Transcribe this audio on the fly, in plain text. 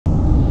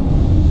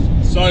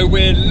So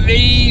we're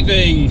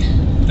leaving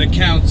the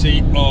county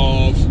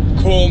of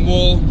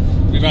Cornwall.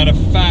 We've had a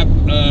fab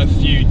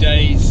few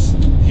days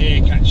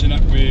here catching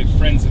up with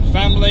friends and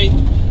family,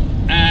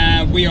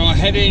 and we are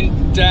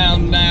heading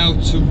down now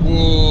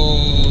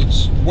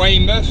towards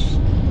Weymouth,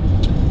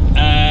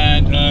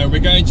 and we're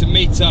going to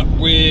meet up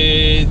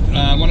with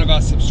one of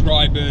our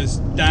subscribers,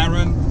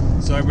 Darren.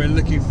 So we're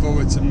looking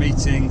forward to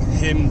meeting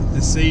him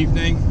this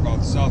evening, well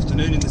this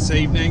afternoon and this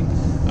evening,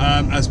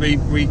 as we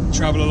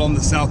travel along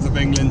the south of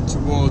England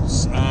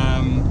towards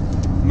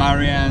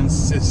Marianne's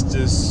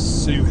sister's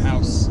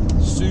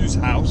Sue's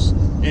house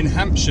in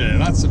Hampshire.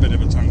 That's a bit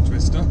of a tongue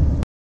twister.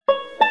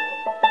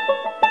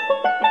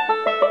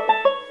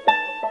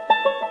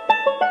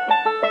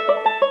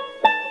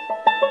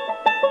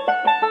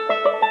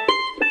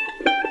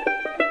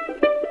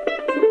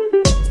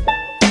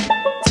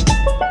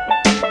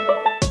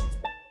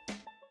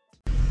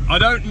 I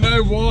don't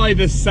know why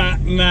the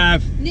sat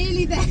nav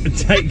nearly there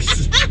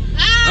takes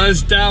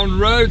us down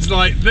roads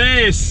like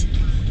this.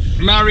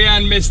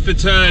 Marianne missed the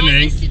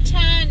turning,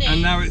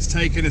 and now it's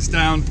taken us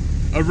down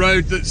a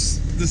road that's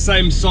the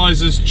same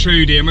size as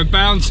Trudy, and we're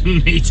bound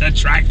to meet a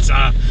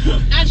tractor.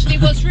 Actually,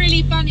 what's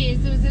really funny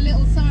is there was a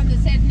little sign that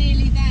said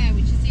nearly there,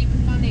 which is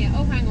even funnier.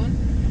 Oh, hang on.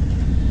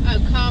 Oh,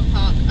 car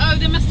park. Oh,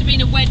 there must have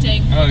been a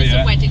wedding. Oh,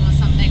 yeah. A wedding or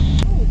something.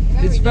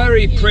 It's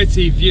very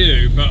pretty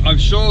view, but I'm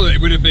sure that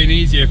it would have been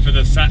easier for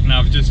the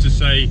sat-nav just to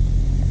say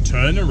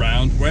turn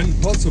around when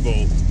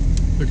possible,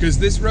 because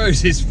this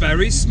road is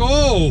very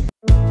small.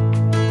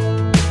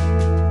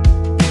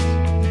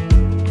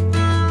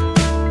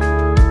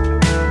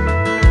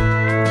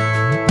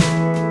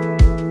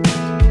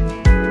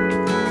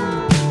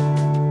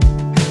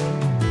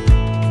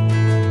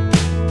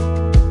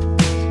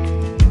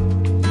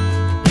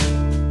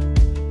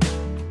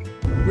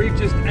 We've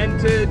just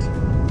entered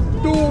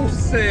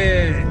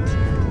Dorset.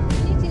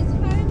 It is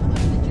home of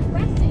the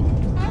Jurassic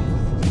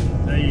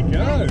Coast. There you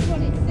go. That's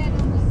what it said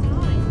on the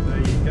sign.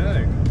 There you go.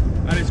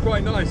 And it's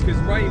quite nice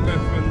because Weymouth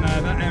and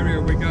that area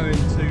we're going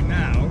to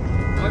now,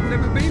 I've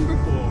never been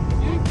before.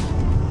 You?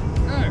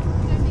 No.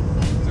 Don't think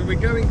so. So we're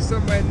going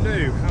somewhere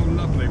new. How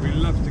lovely. We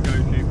love to go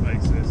new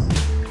places.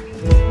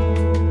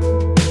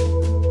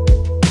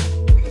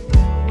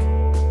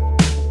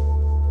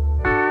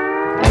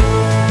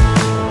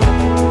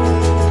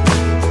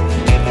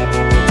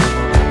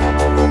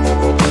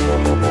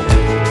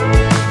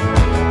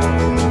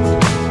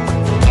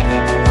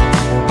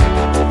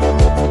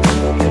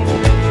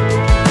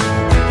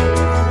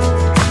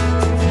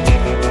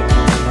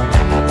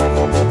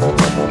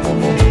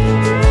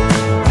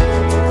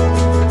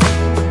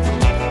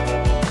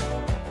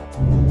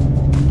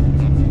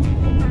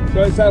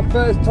 So it's our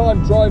first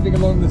time driving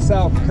along the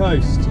south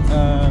coast,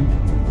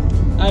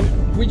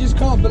 and we just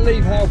can't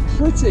believe how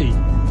pretty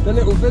the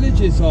little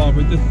villages are,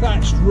 with the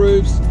thatched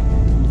roofs,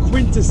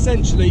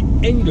 quintessentially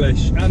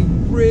English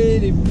and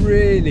really,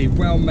 really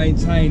well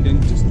maintained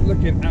and just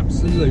looking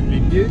absolutely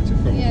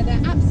beautiful. Yeah,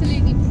 they're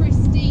absolutely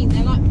pristine.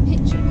 They're like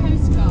picture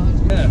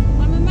postcards. Yeah.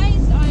 I'm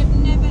amazed I've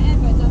never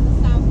ever done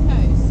the south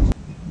coast.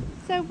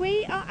 So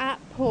we are at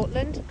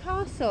Portland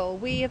Castle.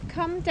 We have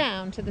come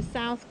down to the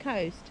south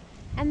coast,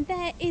 and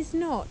there is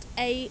not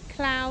a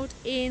cloud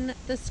in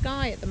the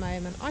sky at the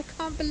moment. I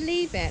can't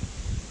believe it.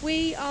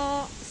 We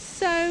are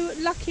so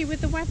lucky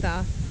with the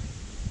weather.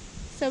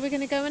 So we're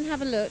going to go and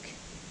have a look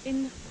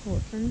in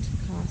Portland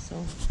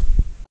Castle.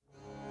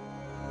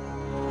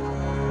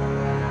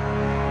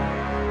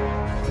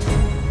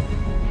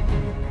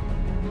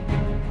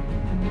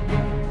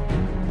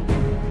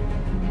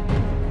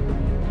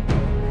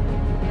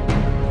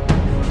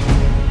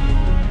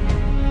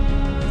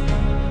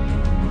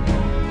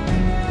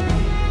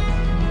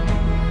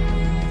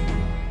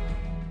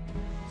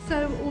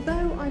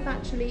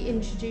 Actually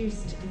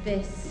introduced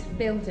this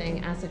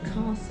building as a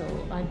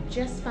castle, I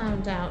just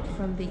found out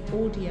from the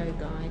audio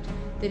guide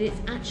that it's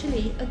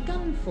actually a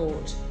gun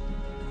fort,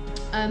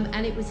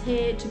 and it was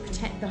here to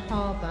protect the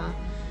harbour.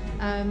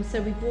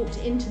 So we've walked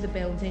into the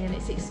building and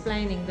it's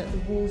explaining that the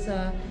walls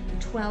are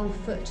 12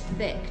 foot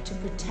thick to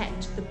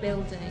protect the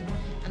building,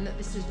 and that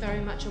this was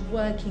very much a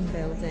working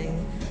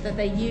building, that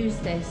they use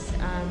this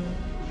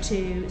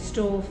to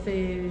store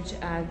food.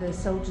 The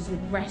soldiers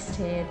would rest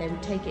here, they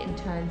would take it in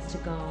turns to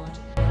guard.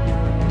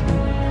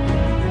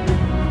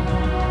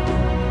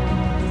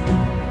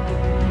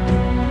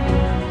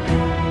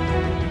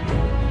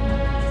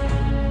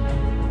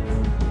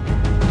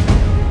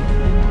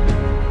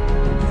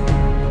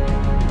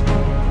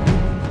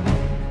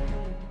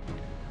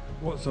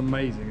 What's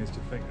amazing is to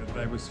think that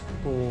there was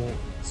 4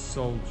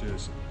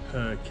 soldiers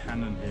per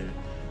cannon here,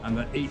 and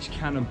that each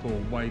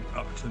cannonball weighed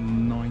up to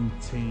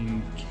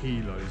 19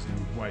 kilos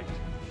in weight.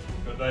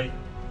 But they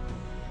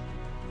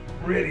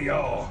really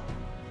are.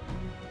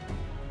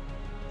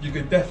 You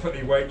could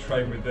definitely weight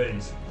train with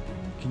these.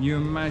 Can you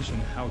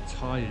imagine how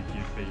tired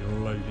you'd be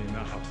loading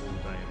that up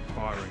all day and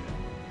firing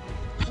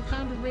it? I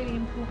found a really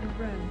important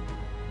room,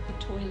 the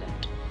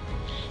toilet.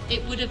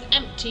 It would have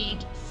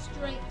emptied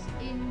straight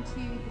into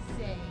the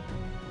sea.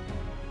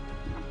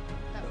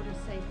 That would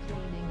have saved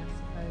cleaning, I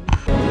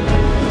suppose.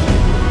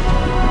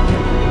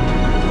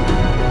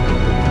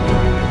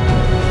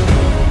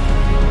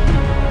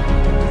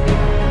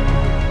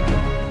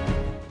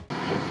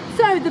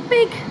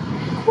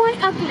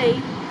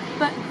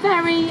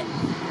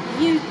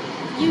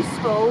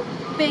 useful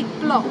big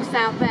blocks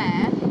out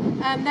there.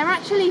 They're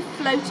actually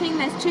floating.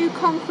 There's 2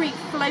 concrete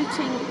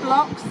floating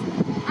blocks,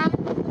 and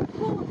the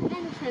port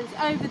entrance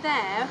over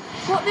there,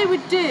 what they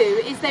would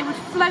do is they would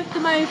float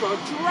them over, or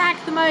drag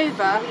them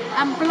over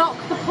and block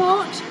the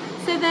port.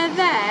 So they're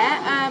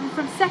there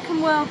from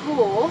Second World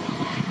War.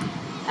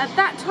 At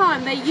that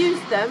time they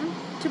used them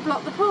to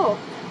block the port.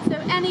 So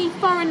any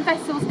foreign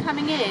vessels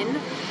coming in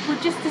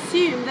would just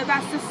assume that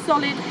that's a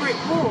solid brick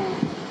wall.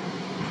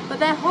 But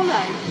they're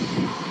hollow.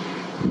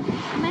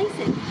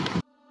 Amazing.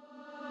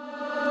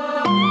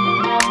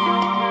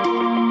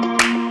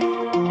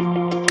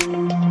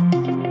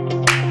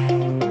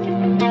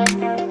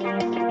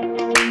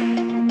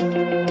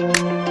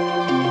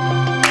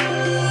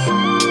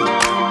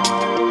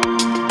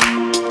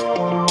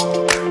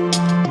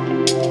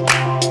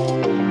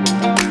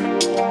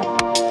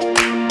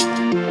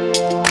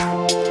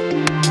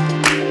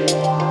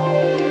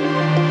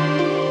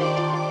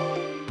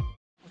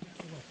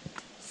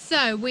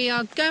 So we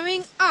are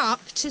going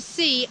up to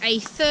see a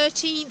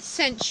 13th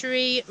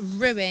century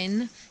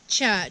ruin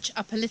church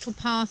up a little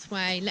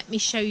pathway. Let me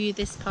show you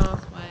this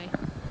pathway.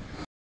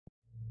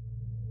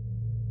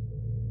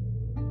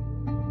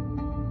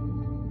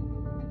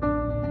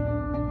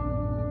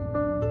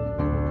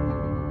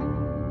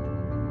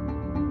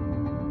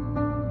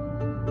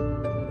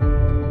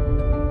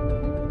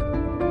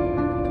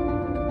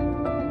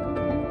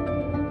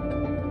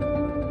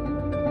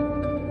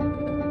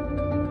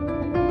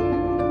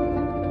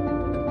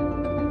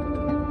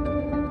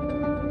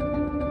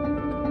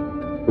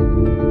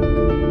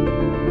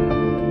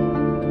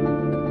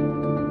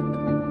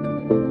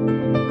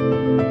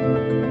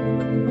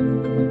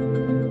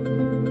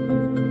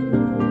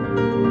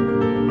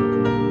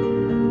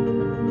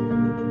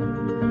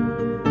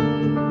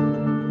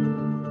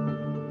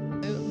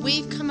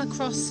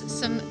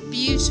 Some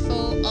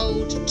beautiful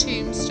old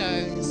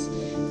tombstones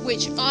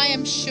which I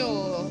am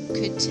sure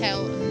could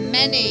tell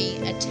many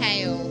a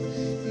tale,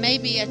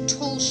 maybe a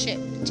tall ship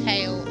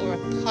tale or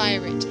a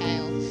pirate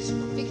tale,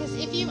 because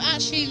if you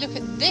actually look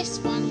at this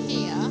one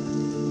here,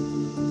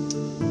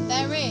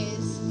 there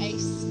is a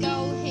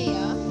skull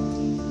here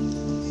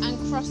and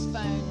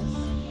crossbones.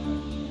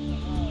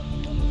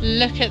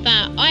 Look at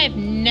that, I have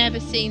never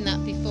seen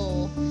that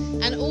before.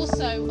 And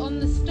also on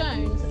the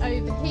stones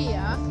over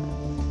here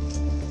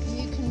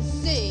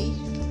see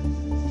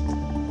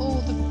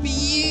all the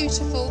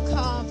beautiful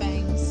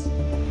carvings.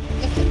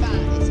 Look at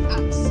that, it's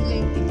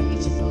absolutely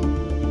beautiful.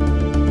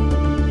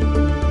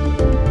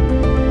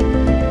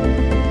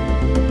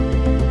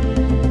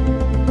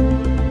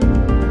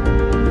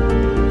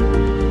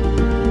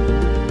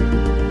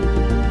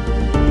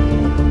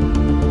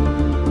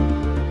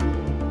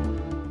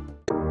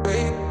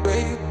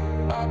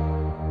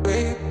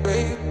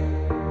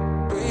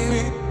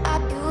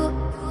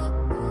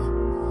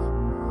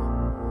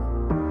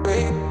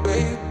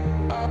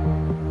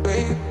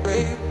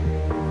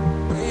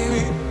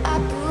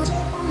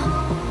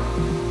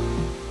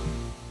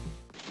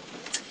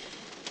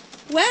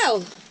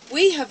 Well,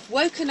 we have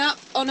woken up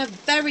on a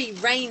very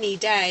rainy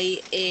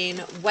day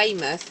in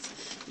Weymouth.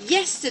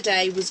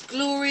 Yesterday was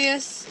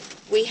glorious.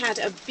 We had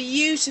a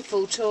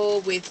beautiful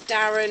tour with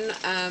Darren,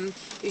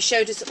 who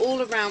showed us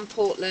all around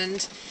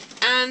Portland.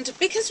 And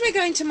because we're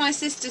going to my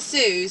sister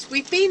Sue's,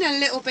 we've been a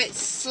little bit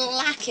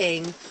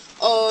slacking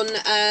on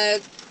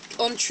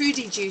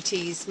Trudy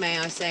duties, may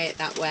I say it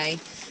that way.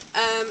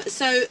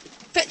 So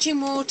fetching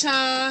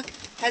water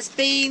has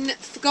been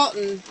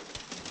forgotten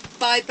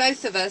by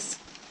both of us.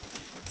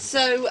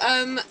 So,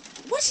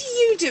 what are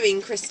you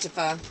doing,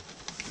 Christopher?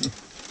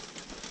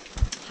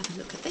 Have a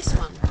look at this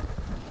one.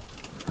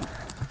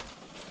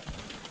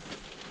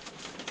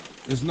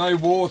 There's no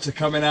water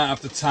coming out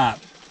of the tap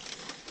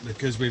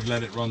because we've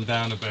let it run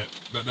down a bit,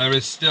 but there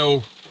is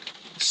still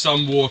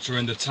some water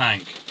in the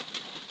tank.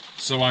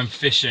 So I'm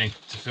fishing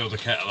to fill the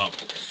kettle up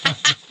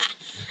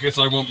because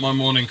I want my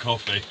morning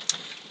coffee.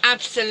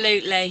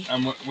 Absolutely.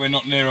 And we're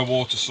not near a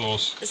water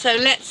source. So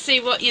let's see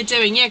what you're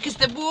doing. Yeah, because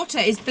the water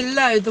is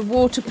below the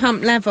water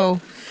pump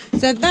level.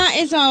 So that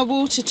is our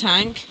water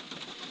tank,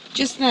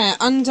 just there,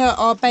 under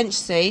our bench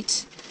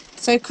seat.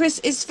 So Chris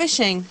is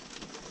fishing.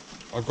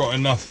 I've got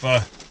enough...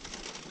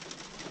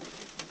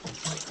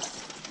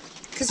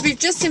 Because we've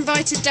just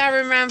invited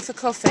Darren round for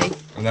coffee.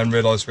 And then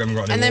realised we haven't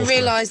got any water. And then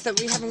realised that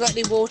we haven't got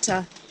any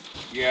water.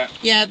 Yeah.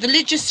 Yeah, the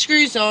lid just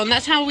screws on.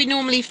 That's how we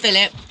normally fill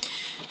it.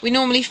 We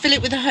normally fill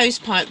it with a hose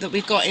pipe that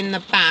we've got in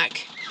the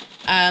back,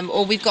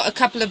 or we've got a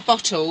couple of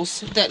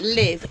bottles that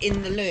live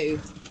in the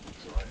loo,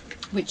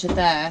 which are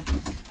there,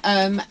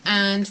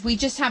 and we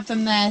just have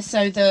them there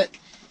so that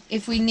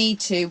if we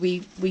need to,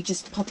 we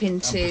just pop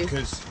into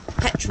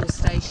petrol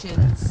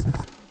stations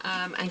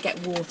and get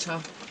water.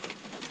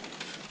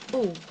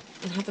 Oh,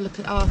 and have a look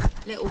at our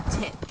little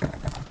tip.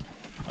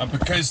 And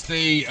because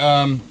the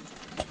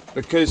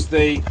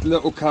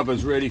little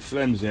cover's really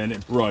flimsy and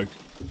it broke,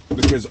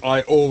 because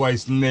I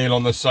always kneel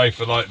on the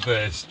sofa like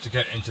this to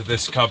get into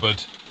this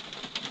cupboard.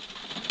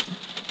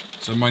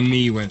 So my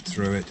knee went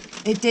through it.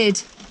 It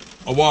did.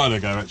 A while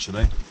ago,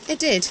 actually. It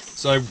did.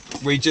 So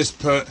we just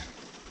put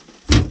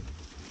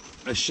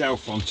a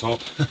shelf on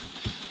top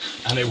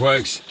and it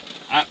works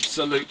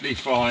absolutely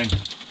fine.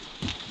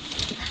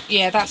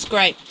 Yeah, that's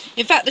great.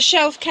 In fact, the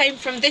shelf came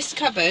from this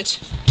cupboard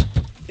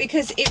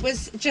because it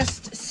was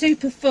just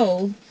super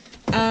full,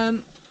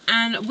 and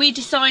we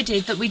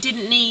decided that we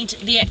didn't need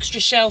the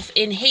extra shelf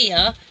in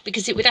here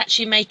because it would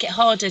actually make it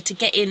harder to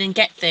get in and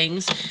get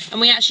things, and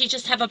we actually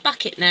just have a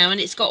bucket now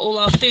and it's got all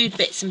our food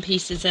bits and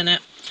pieces in it,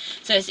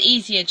 so it's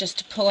easier just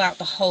to pull out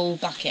the whole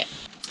bucket.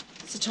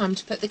 It's time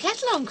to put the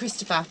kettle on,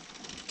 Christopher.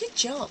 Good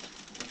job.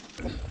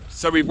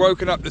 So we've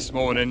woken up this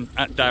morning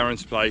at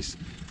Darren's place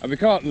and we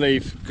can't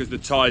leave because the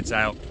tide's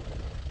out.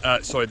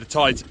 Sorry, the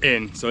tide's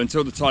in, so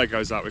until the tide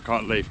goes out we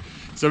can't leave.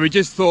 So we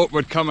just thought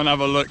we'd come and have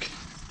a look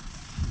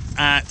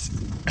at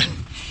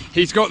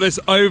he's got this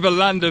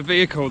Overlander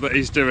vehicle that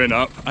he's doing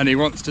up and he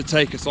wants to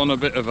take us on a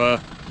bit of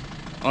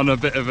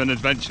an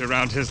adventure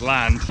around his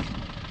land.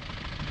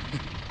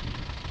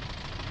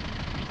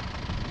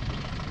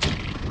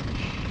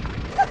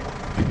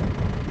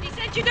 He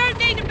said you don't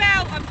need a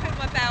belt. I'm putting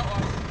my belt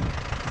on.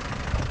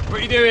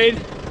 What are you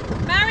doing?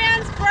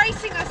 Marianne's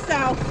bracing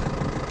herself.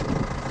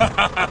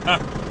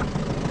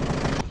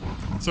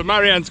 So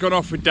Marianne's gone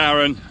off with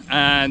Darren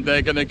and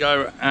they're going to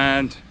go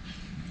and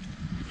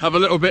have a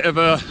little bit of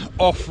a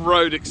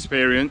off-road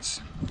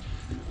experience.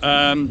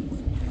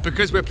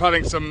 Because we're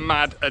planning some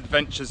mad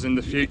adventures in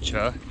the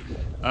future,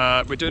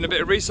 we're doing a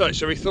bit of research,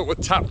 so we thought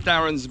we'd tap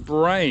Darren's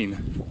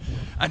brain.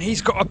 And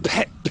he's got a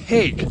pet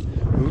pig.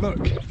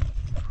 Look.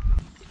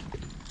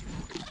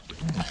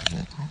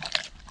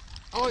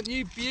 Aren't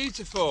you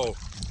beautiful?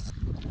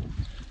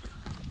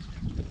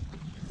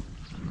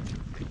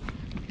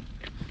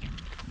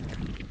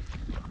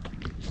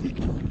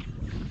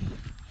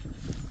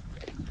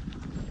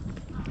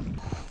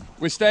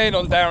 We're staying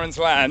on Darren's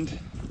land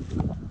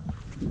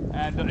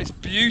and it's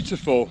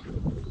beautiful.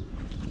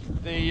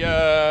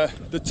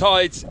 The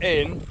tide's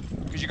in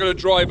because you've got to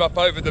drive up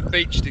over the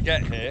beach to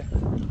get here,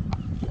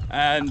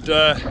 and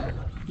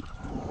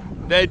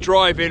they're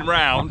driving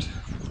round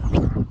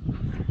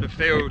the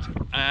field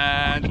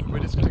and we're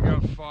just going to go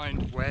and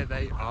find where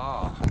they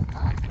are.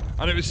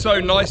 And it was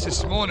so nice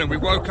this morning. We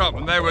woke up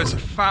and there was a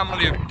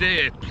family of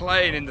deer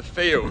playing in the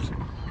field.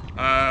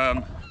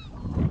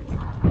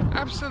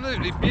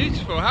 Absolutely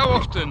beautiful. How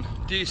often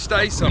do you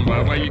stay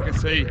somewhere where you can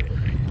see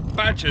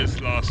badgers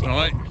last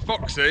night,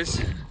 foxes,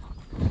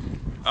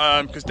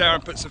 because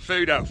Darren put some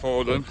food out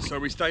for them, so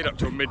we stayed up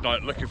till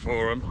midnight looking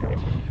for them,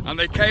 and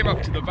they came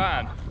up to the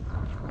van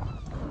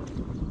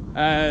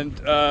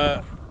and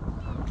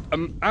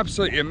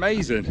absolutely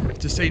amazing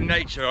to see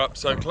nature up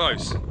so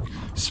close.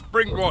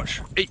 Spring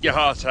watch, eat your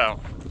heart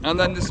out. And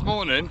then this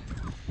morning,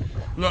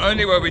 not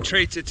only were we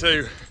treated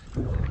to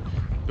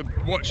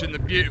watching the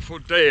beautiful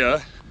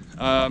deer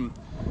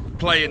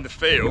play in the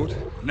field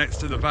next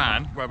to the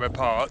van where we're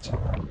parked,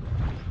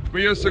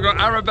 we also got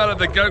Arabellle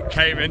the goat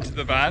came into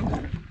the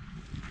van,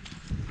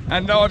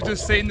 and now I've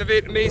just seen the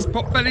Vietnamese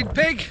pot-bellied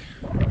pig.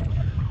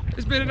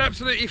 It's been an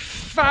absolutely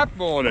fab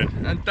morning,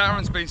 and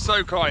Darren's been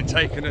so kind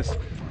taking us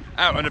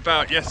out and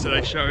about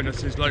yesterday, showing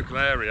us his local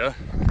area.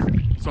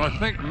 So I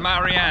think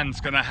Marianne's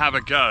going to have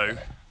a go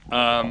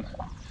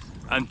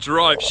and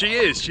drive.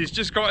 She's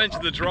just got into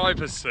the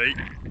driver's seat,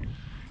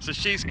 so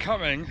she's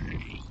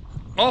coming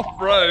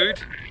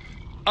off-road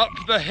up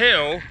the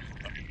hill.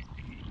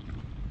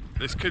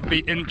 This could be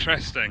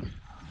interesting.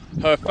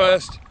 Her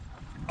first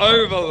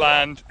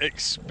overland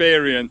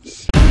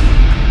experience.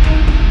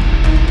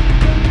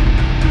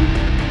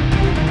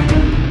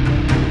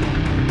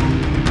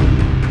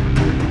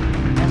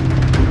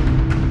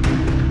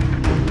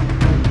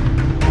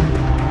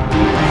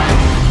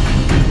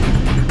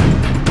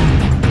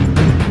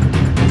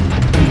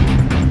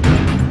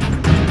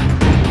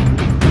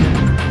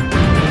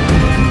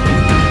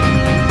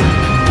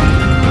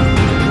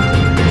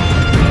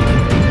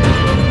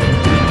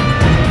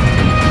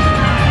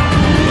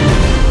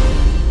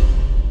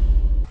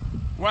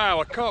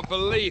 Wow, I can't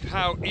believe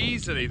how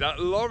easily that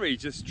lorry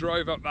just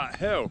drove up that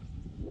hill.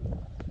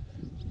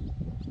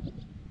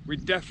 We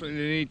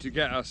definitely need to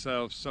get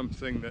ourselves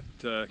something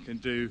that can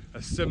do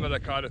a similar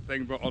kind of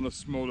thing, but on a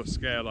smaller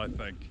scale, I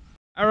think.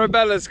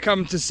 Arabelle's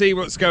come to see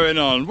what's going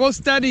on. What's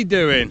Daddy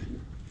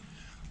doing?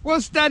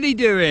 What's Daddy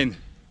doing?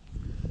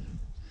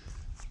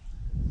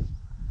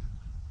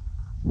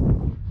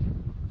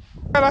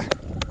 Bella,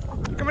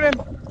 come on in.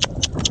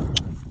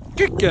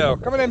 Good girl,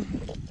 come on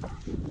in.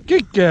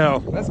 Good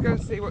girl. Let's go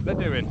and see what they're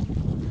doing.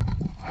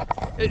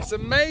 It's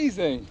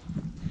amazing.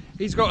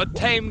 He's got a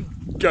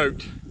tame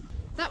goat.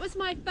 That was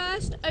my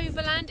first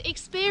overland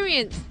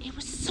experience. It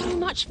was so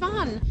much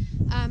fun.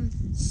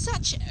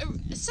 Such a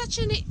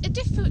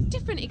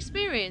different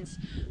experience.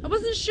 I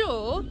wasn't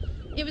sure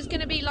it was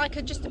going to be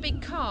like just a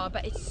big car,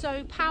 but it's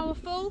so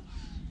powerful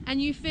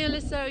and you feel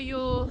as though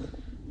you're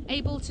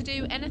able to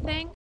do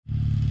anything.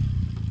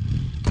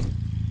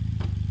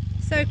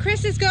 So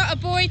Chris has got a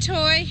boy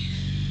toy.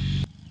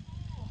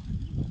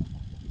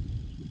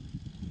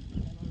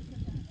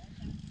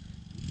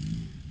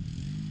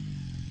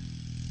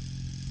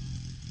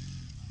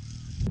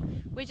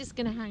 We're just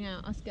going to hang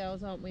out, us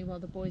girls, aren't we, while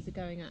the boys are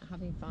going out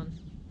having fun.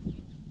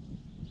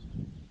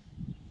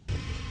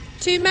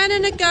 2 men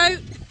and a goat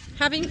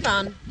having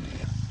fun.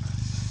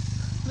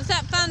 Was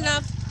that fun,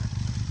 love?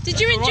 Did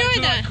you enjoy right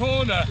to that?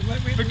 Corner,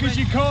 because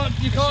you can't.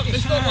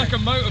 It's not like a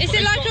motorbike. Is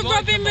it like a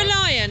Robin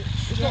Reliant?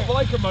 It's not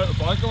like a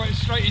motorbike. I went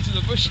straight into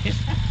the bushes.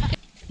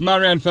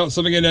 Marianne felt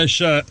something in her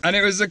shirt, and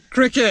it was a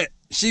cricket.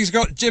 She's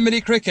got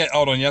Jiminy Cricket.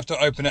 Hold on, you have to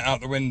open it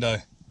out the window.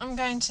 I'm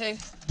going to.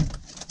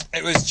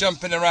 It was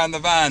jumping around the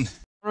van.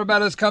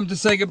 Arabelle's come to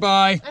say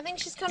goodbye. I think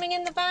she's coming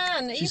in the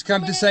van. She's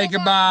come to say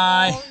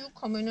goodbye. Oh, you're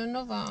coming in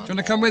the van. Do you want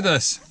to come with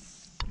us?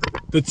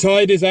 The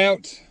tide is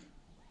out,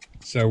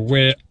 so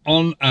we're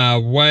on our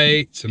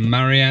way to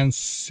Marianne's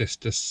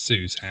sister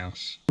Sue's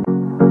house.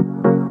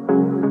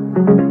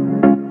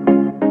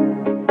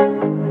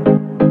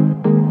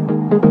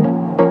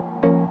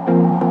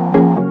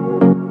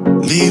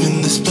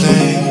 Leaving this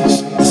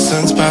place, the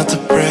sun's about to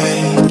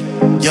break.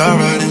 You're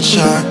riding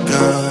shotgun.